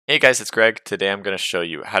Hey guys, it's Greg. Today I'm going to show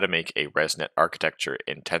you how to make a ResNet architecture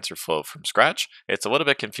in TensorFlow from scratch. It's a little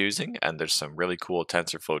bit confusing and there's some really cool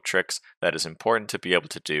TensorFlow tricks that is important to be able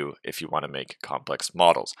to do if you want to make complex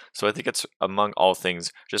models. So I think it's, among all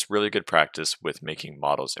things, just really good practice with making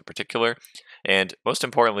models in particular. And most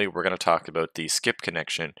importantly, we're going to talk about the skip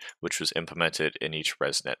connection, which was implemented in each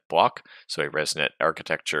ResNet block. So a ResNet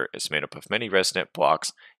architecture is made up of many ResNet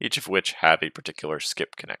blocks, each of which have a particular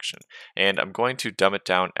skip connection. And I'm going to dumb it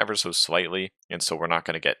down ever so slightly, and so we're not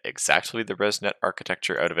going to get exactly the ResNet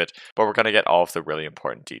architecture out of it, but we're going to get all of the really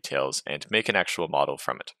important details and make an actual model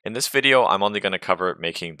from it. In this video, I'm only going to cover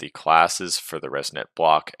making the classes for the ResNet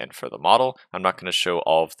block and for the model. I'm not going to show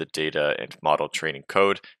all of the data and model training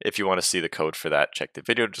code. If you want to see the code for that, check the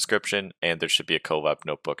video description, and there should be a Colab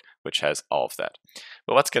notebook which has all of that.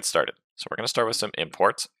 But let's get started. So we're going to start with some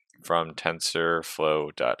imports from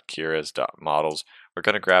TensorFlow.Keras.models. We're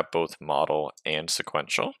going to grab both model and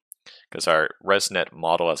sequential because our ResNet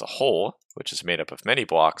model as a whole, which is made up of many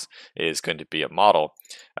blocks, is going to be a model.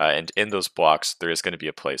 And in those blocks, there is going to be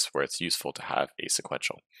a place where it's useful to have a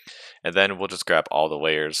sequential. And then we'll just grab all the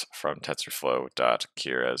layers from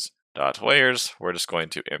TensorFlow.Keras.layers. We're just going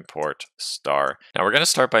to import star. Now we're going to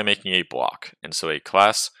start by making a block. And so a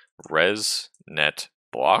class ResNet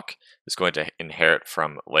block is going to inherit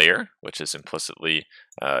from layer, which is implicitly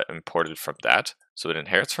imported from that. So it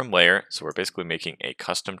inherits from layer, so we're basically making a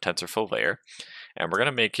custom TensorFlow layer, and we're going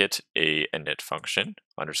to make it a init function,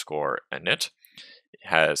 underscore init. It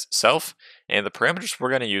has self, and the parameters we're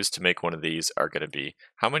going to use to make one of these are going to be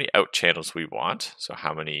how many out channels we want, so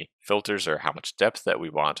how many filters or how much depth that we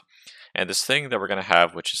want, and this thing that we're going to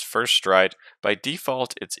have, which is first stride, by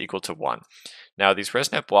default it's equal to 1. Now these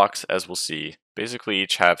ResNet blocks, as we'll see, basically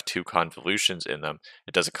each have two convolutions in them.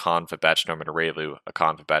 It does a conv, a batch norm, and a ReLU, a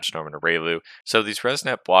conv, a batch norm, and a ReLU. So these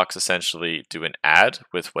ResNet blocks essentially do an add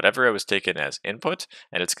with whatever it was taken as input,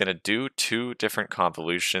 and it's going to do two different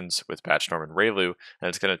convolutions with batch norm and ReLU, and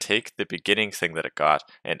it's going to take the beginning thing that it got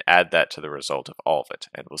and add that to the result of all of it,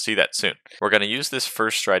 and we'll see that soon. We're going to use this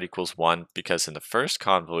first stride equals 1 because in the first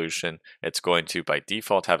convolution, it's going to by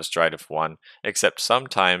default have a stride of 1, except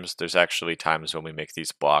sometimes there's actually times when we make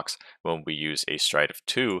these blocks when we use a stride of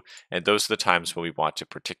 2, and those are the times when we want to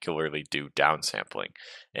particularly do downsampling.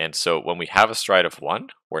 And so when we have a stride of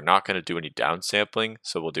 1, we're not going to do any downsampling,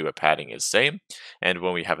 so we'll do a padding is same, and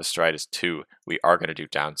when we have a stride as 2, we are going to do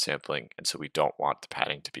downsampling, and so we don't want the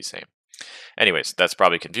padding to be same. Anyways, that's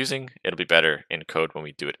probably confusing. It'll be better in code when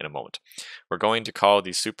we do it in a moment. We're going to call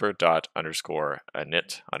the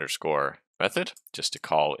super._init_ method just to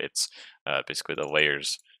call its basically the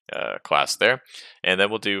layers class there, and then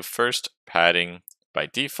we'll do first padding by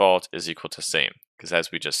default is equal to same, because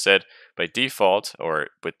as we just said, by default, or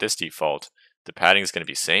with this default, the padding is going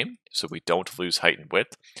to be same, so we don't lose height and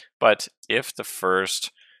width. But if the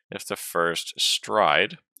first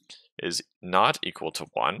stride is not equal to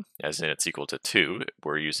 1, as in it's equal to 2,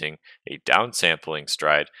 we're using a downsampling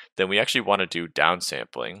stride, then we actually want to do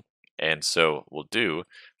downsampling, and so we'll do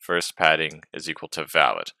first padding is equal to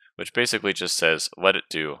valid, which basically just says let it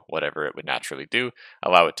do whatever it would naturally do,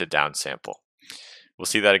 allow it to downsample. We'll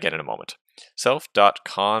see that again in a moment.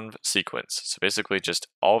 Self.conv sequence, so basically just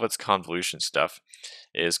all of its convolution stuff,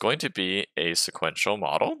 is going to be a sequential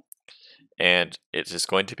model, and it is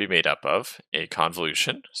going to be made up of a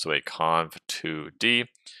convolution, so a conv 2D,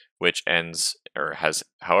 which ends or has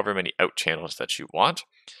however many out channels that you want,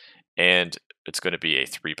 and it's going to be a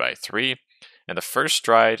 3x3. And the first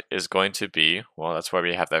stride is going to be, well, that's why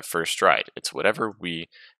we have that first stride. It's whatever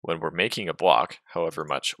when we're making a block, however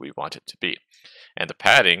much we want it to be. And the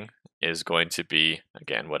padding is going to be,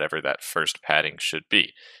 again, whatever that first padding should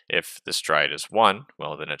be. If the stride is 1,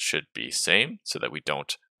 well, then it should be same so that we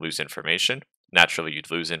don't lose information. Naturally,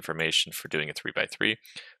 you'd lose information for doing a 3x3,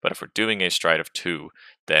 but if we're doing a stride of 2,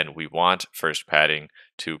 then we want first padding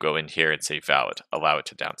to go in here and say valid, allow it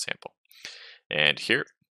to downsample. And here,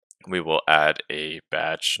 we will add a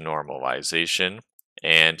batch normalization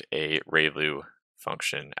and a ReLU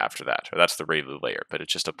function after that, or that's the ReLU layer, but it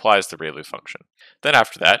just applies the ReLU function. Then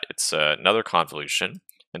after that, it's another convolution,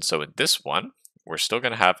 and so in this one, we're still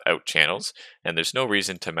going to have out channels, and there's no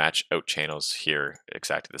reason to match out channels here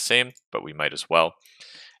exactly the same, but we might as well.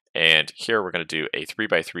 And here we're going to do a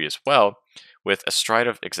 3x3 as well, with a stride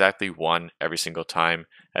of exactly 1 every single time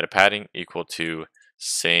at a padding equal to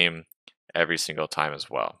same every single time as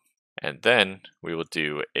well. And then we will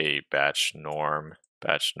do a batch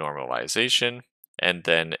normalization, and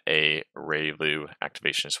then a ReLU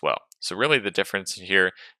activation as well. So really the difference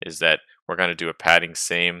here is that we're going to do a padding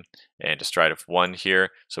same and a stride of 1 here,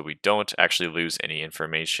 so we don't actually lose any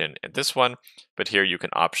information in this one, but here you can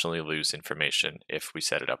optionally lose information if we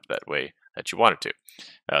set it up that way that you wanted to.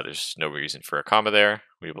 There's no reason for a comma there.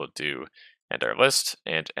 We will do end our list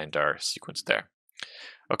and end our sequence there.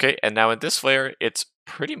 Okay, and now in this layer, it's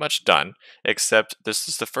pretty much done, except this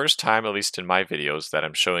is the first time, at least in my videos, that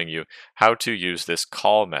I'm showing you how to use this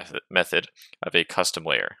call method of a custom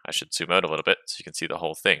layer. I should zoom out a little bit so you can see the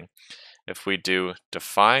whole thing. If we do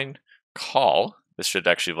define call, this should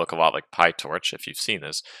actually look a lot like PyTorch if you've seen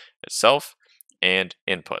this, itself and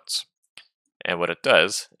inputs. And what it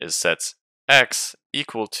does is sets x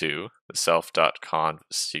equal to the self.conv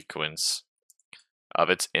sequence of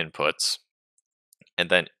its inputs. And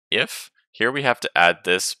then if, here we have to add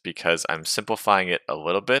this because I'm simplifying it a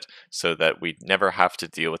little bit so that we never have to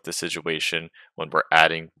deal with the situation when we're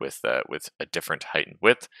adding with a different height and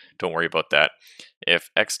width. Don't worry about that. If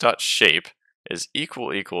x.shape is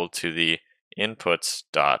equal to the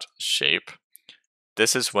inputs.shape,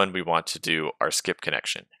 this is when we want to do our skip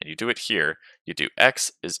connection. And you do it here. You do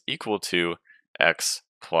x is equal to x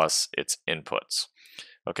plus its inputs.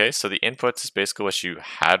 Okay, so the inputs is basically what you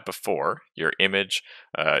had before, your image,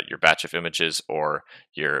 your batch of images, or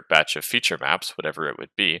your batch of feature maps, whatever it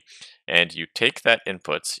would be, and you take that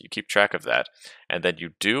inputs, you keep track of that, and then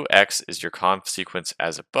you do x is your conv sequence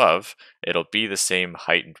as above. It'll be the same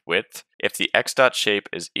height and width. If the x.shape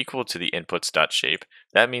is equal to the inputs.shape,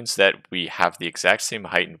 that means that we have the exact same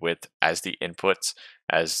height and width as the inputs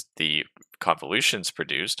as the convolutions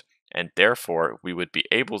produced, and therefore we would be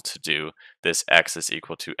able to do this x is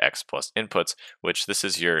equal to x plus inputs, which this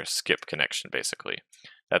is your skip connection basically.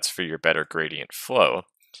 That's for your better gradient flow.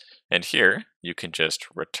 And here you can just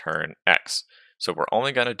return x. So we're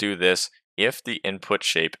only going to do this if the input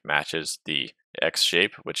shape matches the x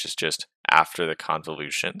shape, which is just after the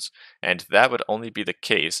convolutions. And that would only be the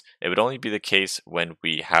case. It would only be the case when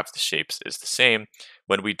we have the shapes is the same,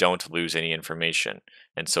 when we don't lose any information.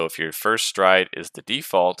 And so if your first stride is the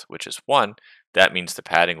default, which is 1, that means the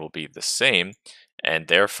padding will be the same, and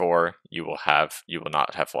therefore you will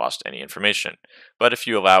not have lost any information. But if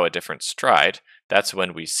you allow a different stride, that's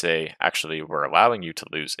when we say, actually, we're allowing you to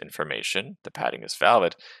lose information, the padding is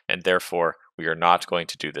valid, and therefore we are not going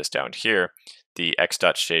to do this down here. The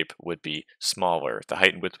x.shape would be smaller, the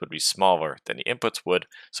height and width would be smaller than the inputs would,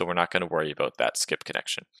 so we're not going to worry about that skip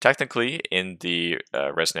connection. Technically, in the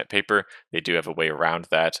ResNet paper, they do have a way around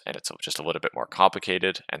that, and it's just a little bit more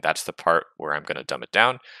complicated, and that's the part where I'm going to dumb it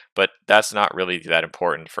down, but that's not really that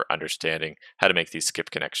important for understanding how to make these skip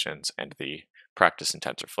connections and the practice in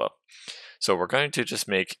TensorFlow. So we're going to just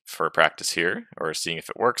make, for practice here, or seeing if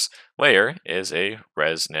it works, layer is a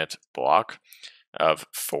ResNet block of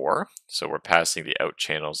 4. So we're passing the out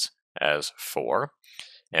channels as 4.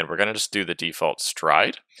 And we're going to just do the default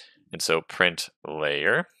stride. And so print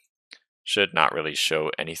layer should not really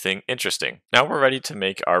show anything interesting. Now we're ready to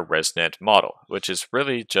make our ResNet model, which is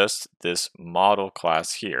really just this model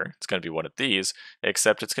class here. It's going to be one of these,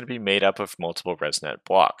 except it's going to be made up of multiple ResNet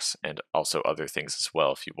blocks and also other things as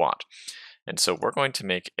well if you want. And so we're going to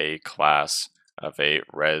make a class of a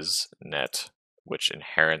ResNet which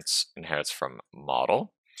inherits from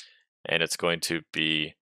model, and it's going to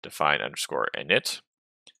be define underscore init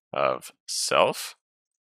of self,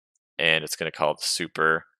 and it's going to call it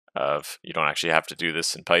super of, you don't actually have to do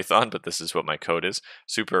this in Python, but this is what my code is,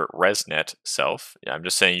 super ResNet self. Yeah, I'm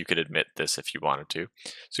just saying you could admit this if you wanted to.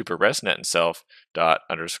 Super ResNet and self dot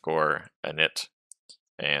underscore init,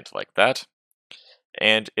 and like that.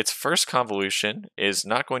 And its first convolution is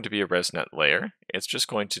not going to be a ResNet layer. It's just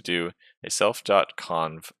going to do a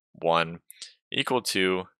self.conv1 equal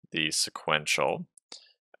to the sequential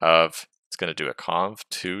of, it's going to do a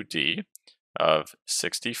conv2d of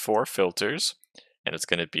 64 filters, and it's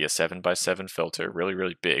going to be a 7x7 filter,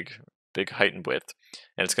 really big height and width,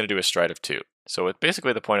 and it's going to do a stride of 2. So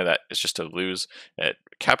basically the point of that is just to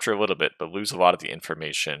capture a little bit, but lose a lot of the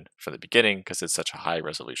information from the beginning because it's such a high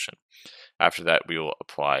resolution. After that, we will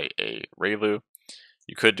apply a ReLU.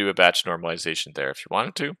 You could do a batch normalization there if you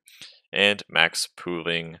wanted to, and max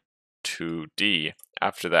pooling 2D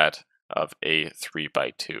after that of a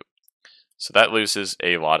 3x2. So that loses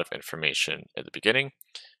a lot of information at the beginning,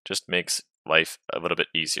 just makes life a little bit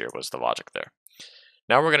easier was the logic there.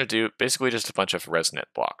 Now we're going to do basically just a bunch of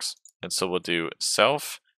ResNet blocks. And so we'll do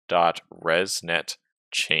self.ResNet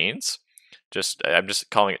chains. I'm just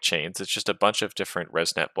calling it chains. It's just a bunch of different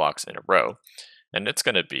ResNet blocks in a row. And it's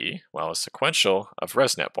going to be, well, a sequential of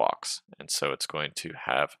ResNet blocks. And so it's going to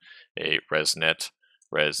have a ResNet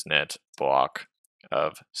block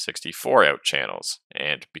of 64 out channels.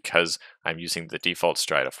 And because I'm using the default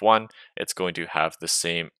stride of 1, it's going to have the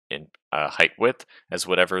same height width as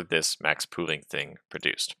whatever this max pooling thing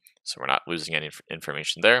produced. So we're not losing any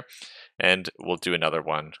information there. And we'll do another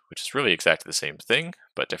one, which is really exactly the same thing,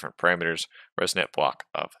 but different parameters, ResNet block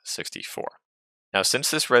of 64. Now,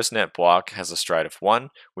 since this ResNet block has a stride of 1,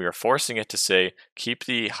 we are forcing it to say, keep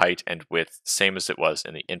the height and width same as it was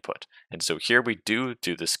in the input. And so here we do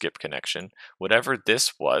the skip connection. Whatever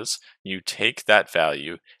this was, you take that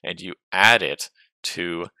value and you add it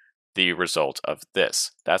to the result of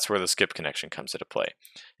this. That's where the skip connection comes into play.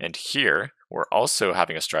 And here, we're also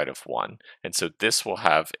having a stride of 1, and so this will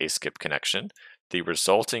have a skip connection. The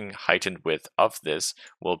resulting height and width of this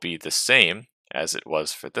will be the same as it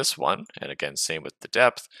was for this one, and again, same with the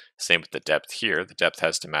depth here. The depth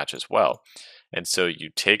has to match as well. And so you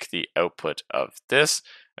take the output of this,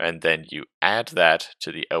 and then you add that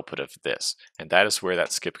to the output of this, and that is where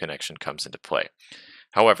that skip connection comes into play.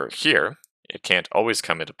 However, here, it can't always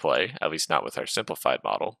come into play, at least not with our simplified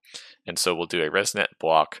model, and so we'll do a ResNet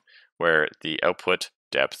block where the output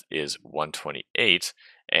depth is 128,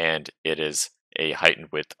 and it is a height and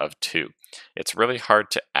width of 2. It's really hard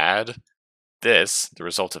to add the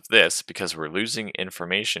result of this, because we're losing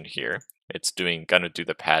information here. It's gonna do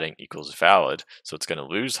the padding equals valid, so it's gonna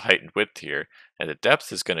lose height and width here, and the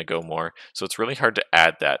depth is gonna go more, so it's really hard to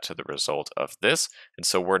add that to the result of this, and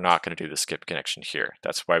so we're not gonna do the skip connection here.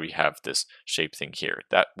 That's why we have this shape thing here.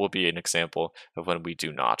 That will be an example of when we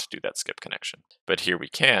do not do that skip connection. But here we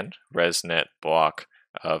can, ResNet block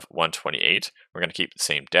of 128. We're going to keep the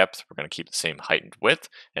same depth, we're going to keep the same height and width,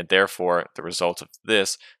 and therefore the result of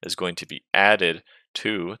this is going to be added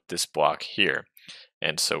to this block here.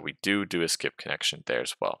 And so we do a skip connection there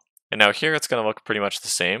as well. And now here it's going to look pretty much the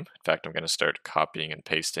same. In fact, I'm going to start copying and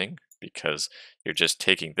pasting because you're just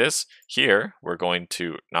taking this. Here, we're going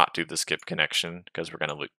to not do the skip connection because we're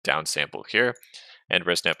going to downsample here, and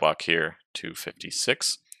ResNet block here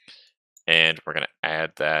 256. And we're going to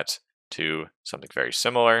add that to something very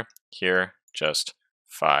similar here, just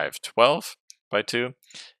 512 by 2,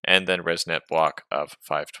 and then ResNet block of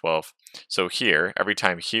 512. So here, every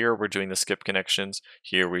time here we're doing the skip connections,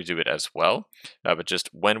 here we do it as well, but just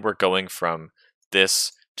when we're going from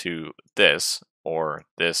this to this, or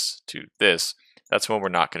this to this, that's when we're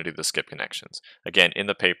not going to do the skip connections. Again, in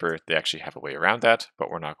the paper, they actually have a way around that, but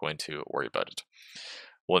we're not going to worry about it.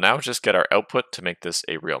 We'll now just get our output to make this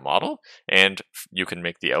a real model, and you can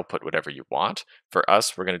make the output whatever you want. For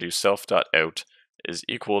us, we're going to do self.out is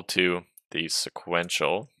equal to the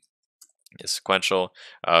sequential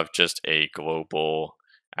of just a global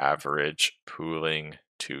average pooling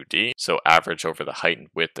 2D. So average over the height and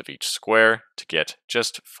width of each square to get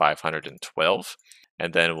just 512.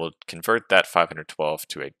 And then we'll convert that 512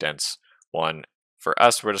 to a dense one. For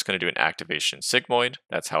us, we're just going to do an activation sigmoid.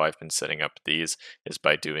 That's how I've been setting up these, is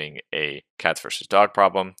by doing a cats versus dog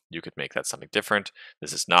problem. You could make that something different.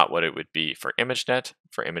 This is not what it would be for ImageNet.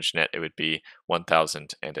 For ImageNet, it would be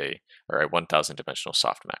 1000 and a 1000 dimensional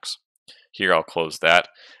softmax. Here I'll close that,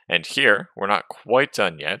 and here we're not quite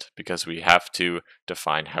done yet because we have to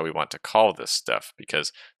define how we want to call this stuff,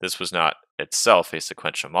 because this was not itself a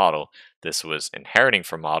sequential model, this was inheriting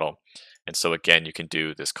from model. And so again, you can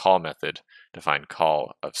do this call method, define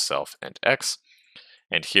call of self and x,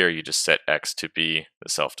 and here you just set x to be the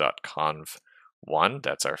self.conv1,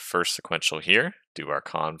 that's our first sequential here, do our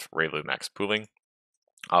conv ReLU max pooling,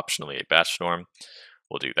 optionally a batch norm,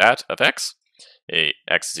 we'll do that of x.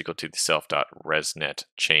 X is equal to the self.ResNet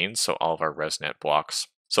chain, so all of our ResNet blocks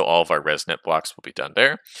will be done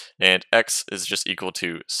there. And x is just equal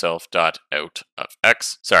to self.out of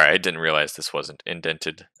x. Sorry, I didn't realize this wasn't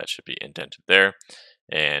indented. That should be indented there.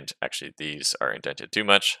 And actually these are indented too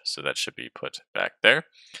much, so that should be put back there.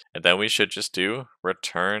 And then we should just do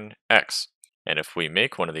return x. And if we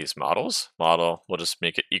make one of these models, we'll just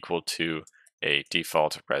make it equal to a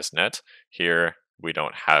default ResNet. Here, we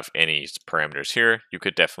don't have any parameters here. You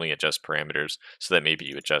could definitely adjust parameters so that maybe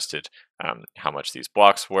you adjusted how much these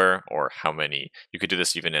blocks were, or how many. You could do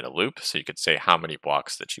this even in a loop, so you could say how many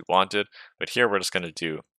blocks that you wanted. But here we're just going to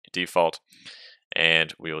do default,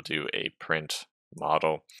 and we will do a print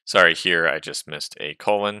model. Sorry, here I just missed a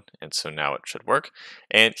colon, and so now it should work.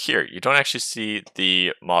 And here you don't actually see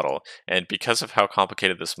the model, and because of how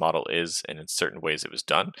complicated this model is, and in certain ways it was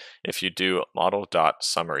done, if you do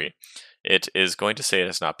model.summary, it is going to say it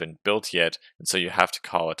has not been built yet, and so you have to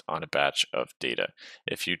call it on a batch of data.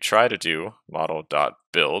 If you try to do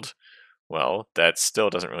model.build, well, that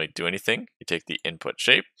still doesn't really do anything. You take the input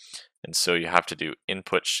shape, and so you have to do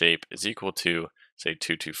input shape is equal to, say,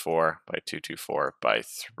 224 by 224 by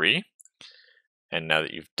 3. And now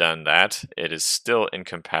that you've done that, it is still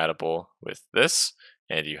incompatible with this,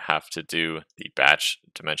 and you have to do the batch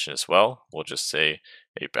dimension as well. We'll just say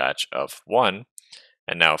a batch of 1.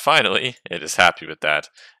 And now finally, it is happy with that.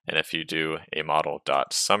 And if you do a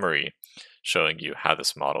model.summary showing you how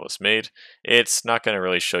this model is made, it's not going to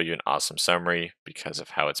really show you an awesome summary because of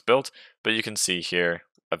how it's built, but you can see here,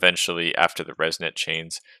 eventually after the ResNet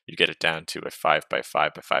chains, you get it down to a 5 by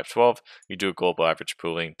 5 by 512. You do a global average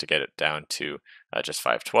pooling to get it down to just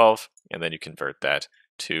 512, and then you convert that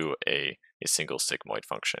to a single sigmoid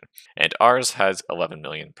function. And ours has 11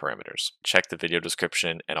 million parameters. Check the video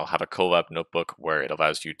description and I'll have a Colab notebook where it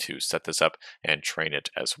allows you to set this up and train it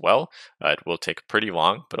as well. It will take pretty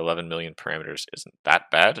long, but 11 million parameters isn't that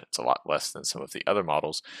bad. It's a lot less than some of the other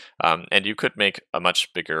models. And you could make a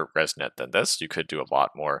much bigger ResNet than this. You could do a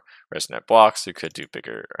lot more ResNet blocks. You could do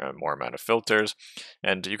bigger, more amount of filters,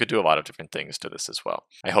 and you could do a lot of different things to this as well.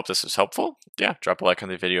 I hope this was helpful. Yeah, drop a like on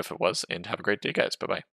the video if it was, and have a great day, guys. Bye-bye.